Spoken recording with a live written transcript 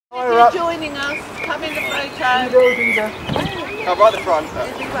for joining us. Come in the photo. Come right at the front.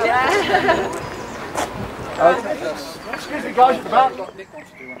 Excuse me guys, at the back.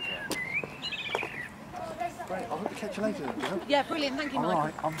 Great, I hope to catch you later then, Joe. Yeah, brilliant, thank you, Mike.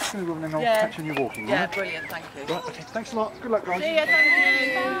 Alright, I'm just going to go and then I'll catch you walking. Yeah, right? brilliant, thank you. Right, okay, thanks a lot. Good luck, guys. See ya, thank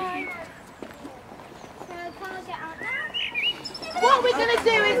you. Bye. What we're going to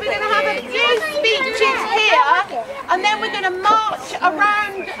do is we're going to have a few speeches here, and then we're going to march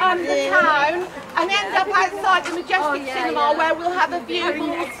around the town and end up outside the Majestic Cinema where we'll have a few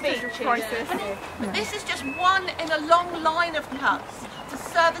more speeches. This is just one in a long line of cuts to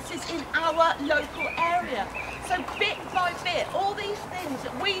services in our local area. So bit by bit, all these things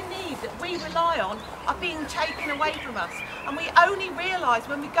that we need, that we rely on, are being taken away from us. And we only realise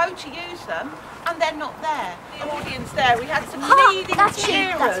when we go to use them and they're not there. The audience there, we had some leading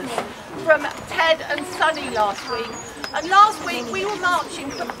cheerers from Ted and Sunny last week. And last week we were marching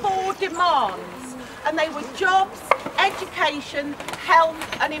for 4 demands. And they were jobs, education, health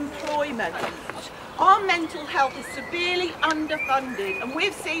and employment. Our mental health is severely underfunded, and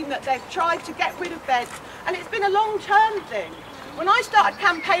we've seen that they've tried to get rid of beds, and it's been a long-term thing. When I started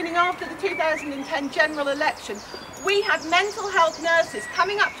campaigning after the 2010 general election, we had mental health nurses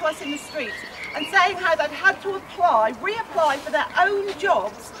coming up to us in the streets and saying how they'd had to reapply for their own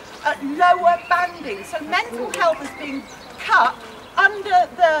jobs at lower bandings. So mental health has been cut under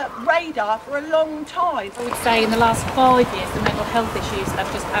the radar for a long time. I would say in the last 5 years the mental health issues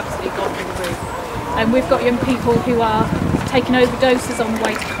have just absolutely gone through the roof. And we've got young people who are taking overdoses on the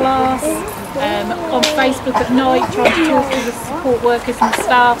way to class, on Facebook at night trying to talk to the support workers and the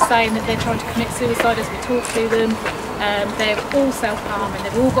staff saying that they're trying to commit suicide as we talk to them. They're all self-harming,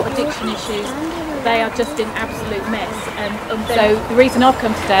 they've all got addiction issues, they are just in absolute mess. So the reason I've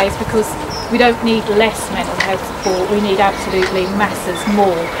come today is because we don't need less mental health support, we need absolutely masses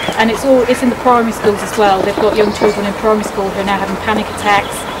more. And it's in the primary schools as well. They've got young children in primary school who are now having panic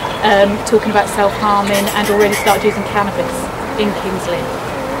attacks, talking about self-harming, and already started using cannabis in Kings Lynn.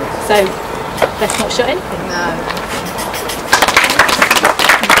 So let's not shut anything. No.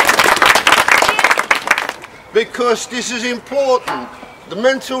 Because this is important. The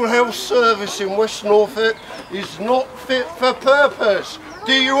mental health service in West Norfolk is not fit for purpose.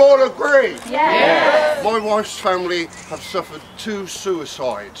 Do you all agree? Yes. My wife's family have suffered 2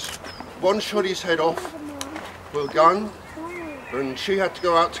 suicides. One shot his head off with a gun, and she had to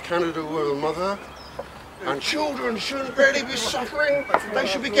go out to Canada with her mother. And children shouldn't really be suffering. They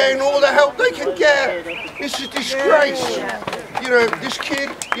should be getting all the help they can get. It's a disgrace. You know, this kid,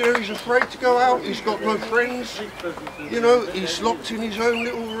 you know, he's afraid to go out. He's got no friends. You know, he's locked in his own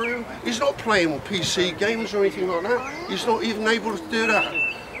little room. He's not playing PC games or anything like that. He's not even able to do that.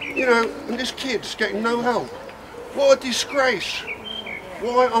 You know, and this kid's getting no help. What a disgrace.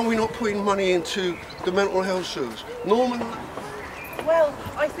 Why are we not putting money into the mental health service? Norman? Well,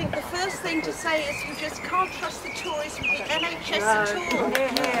 I think the first thing to say is you just can't trust the Tories with the NHS at all.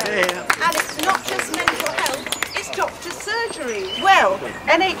 And it's not just mental health, it's doctor surgery. Well,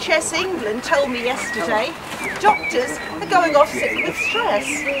 NHS England told me yesterday, doctors are going off sick with stress.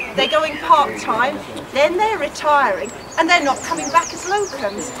 They're going part-time, then they're retiring, and they're not coming back as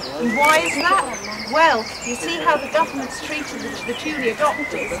locums. And why is that? Well, you see how the government's treated the junior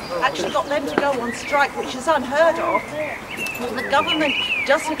doctors, actually got them to go on strike, which is unheard of. Well, the government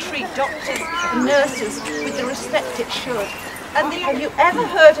doesn't treat doctors and nurses with the respect it should. And have you ever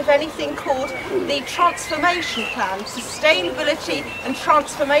heard of anything called the transformation plan, sustainability and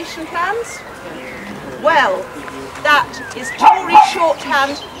transformation plans? Well, that is Tory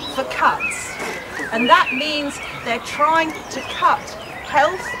shorthand for cuts. And that means they're trying to cut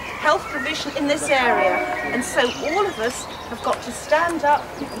health provision in this area. And so all of us have got to stand up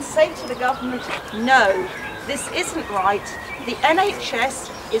and say to the government, no, this isn't right. The NHS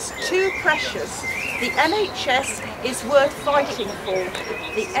is too precious. The NHS is worth fighting for.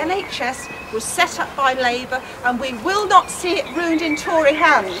 The NHS was set up by Labour, and we will not see it ruined in Tory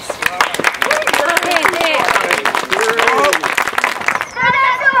hands. No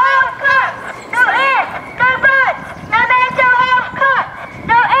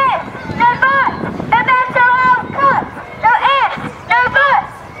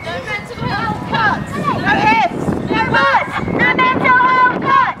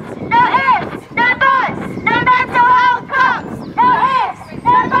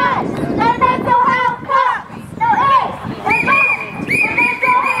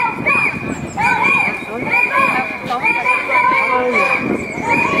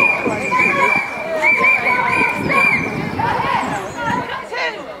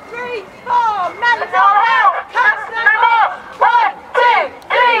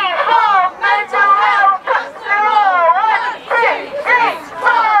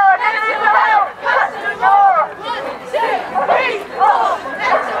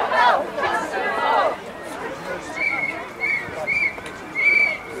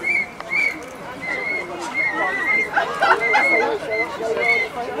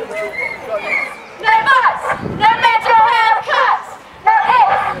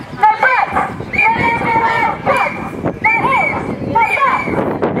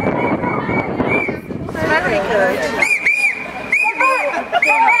good.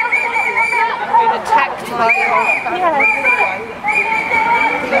 Been attacked by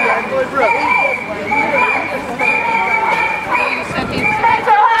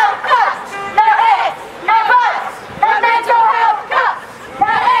Mental health cuts, no ifs, no buts. No mental health cuts,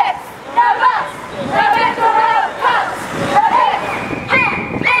 no ifs, no buts. No mental health cuts, no ifs.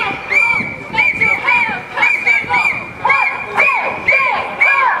 Mental health cuts, no more. 1, 2, 3,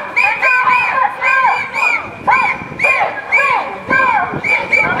 4. Mental health cuts, no more. 1, 2,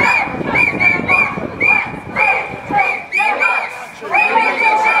 3, 4. Mental health cuts, no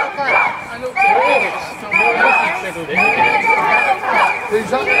more. 1, 2, 3, no buts. No mental health cuts.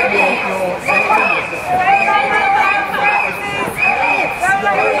 Who's up?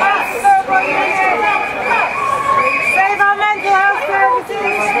 Save our mental health services.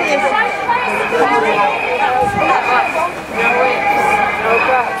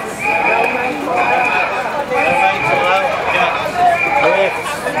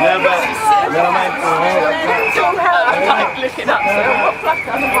 Looking up,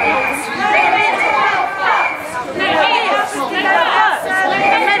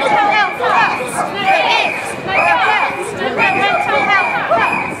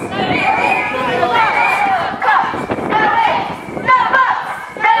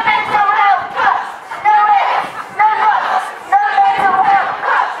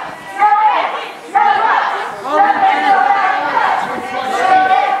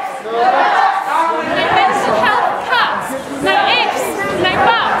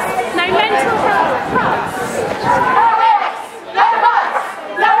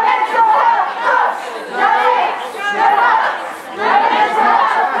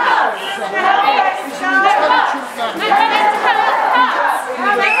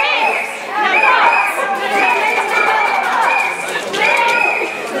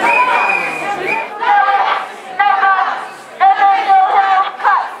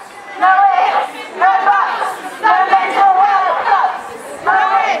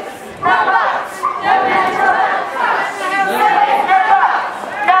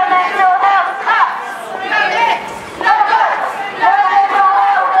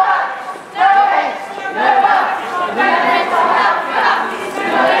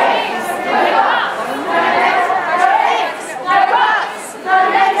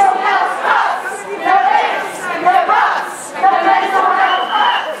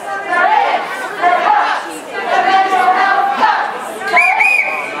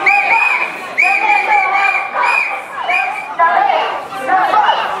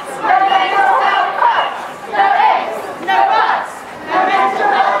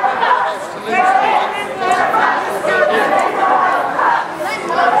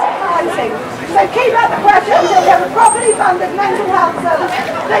 Keep up the pressure until we have a properly funded mental health service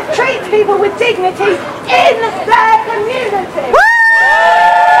that treats people with dignity in their community.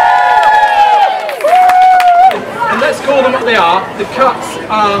 and let's call them what they are. The cuts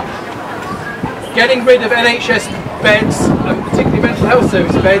are getting rid of NHS beds, and particularly mental health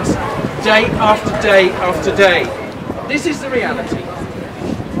service beds, day after day after day. This is the reality.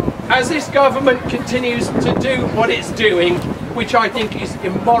 As this government continues to do what it's doing, which I think is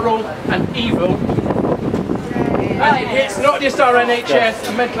immoral and evil, and it hits not just our NHS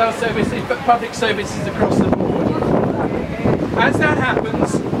and mental health services, but public services across the board. As that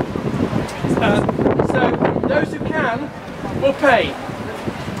happens, so those who can will pay.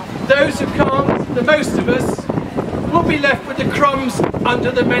 Those who can't, the most of us, will be left with the crumbs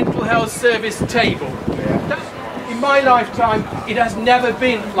under the mental health service table. In my lifetime, it has never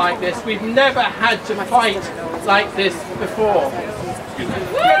been like this. We've never had to fight like this before.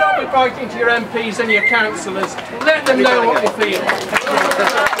 Get on with writing to your MPs and your councillors. Let them know what you feel.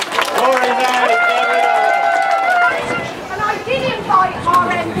 And I did invite our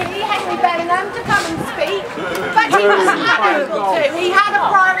MP, Henry Bellingham, to come and speak, but he was unable to. He had a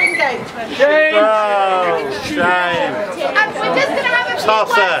prior engagement. Shame! Shame! And we're just going to have a few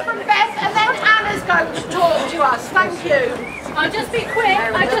words from Beth, and then Anna's going to talk to us. Thank you. I'll just be quick.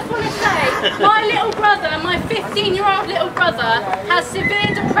 I just want to say, my little brother, my 15-year-old little brother, has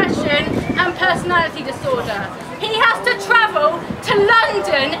severe depression and personality disorder. He has to travel to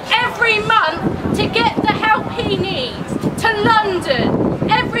London every month to get the help he needs. To London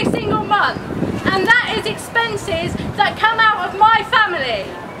every single month. And that is expenses that come out of my family.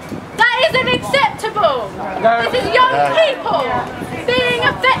 That isn't acceptable. This is young people being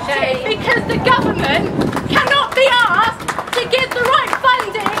affected because the government cannot be asked to give the right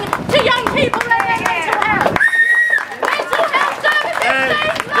funding to young people and their mental health. Mental health services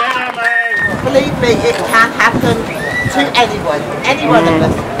save lives. Believe me, it can happen to anyone, any one of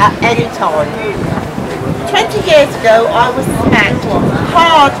us, at any time. 20 years ago I was smacked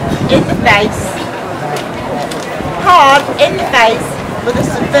hard in the face with a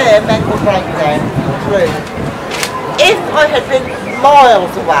severe mental breakdown. If I had been miles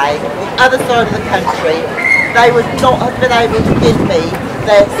away, the other side of the country, they would not have been able to give me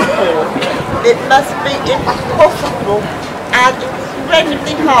their support. It must be impossible and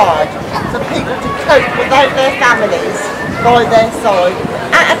incredibly hard for people to cope without their families by their side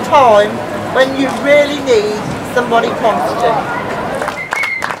at a time when you really need somebody constant.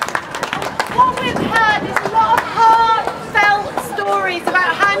 What we've heard is a lot of heartfelt stories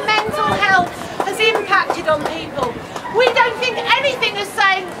about how mental health has impacted on people. We don't think anything is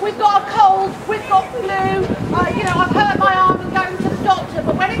saying we've got a cold, we've got flu, you know, I've hurt my arm and going to the doctor,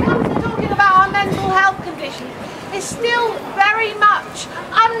 but when it comes to talking about our mental health condition, it's still very much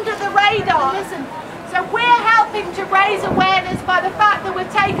under the radar. Listen, so we're helping to raise awareness by the fact that we're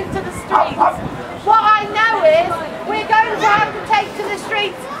taken to the streets. What I know is we're going to have to take to the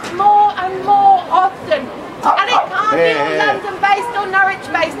streets more and more often. And it can't be all London-based or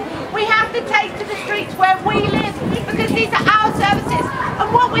Norwich-based. We have to take to the streets where we live because these are our services.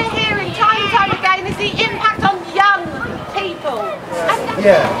 And what we're hearing time and time again is the impact on young people.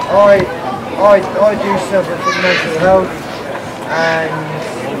 Yeah, I do suffer from mental health, and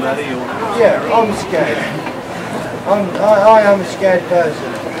yeah, I'm scared. I am a scared person.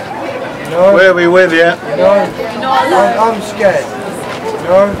 You know? We'll be with you. You know? I'm scared. You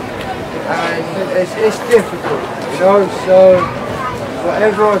know? And it's difficult, you know, so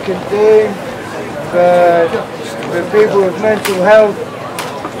whatever I can do for people with mental health,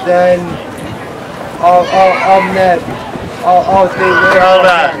 then I'm there. I'll do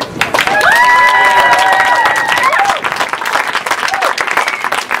it.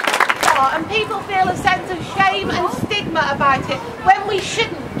 And people feel a sense of shame and stigma about it when we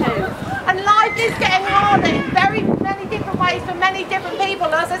shouldn't do. And life is getting harder in very many different ways for many different people.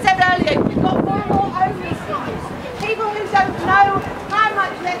 As I said earlier, we've got more and more homeless people who don't know how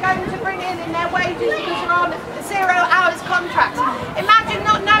much they're going to bring in their wages because they're on 0 hours contracts. Imagine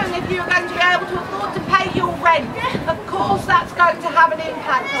not knowing if you're going to be able to afford to pay your rent. Of course that's going to have an impact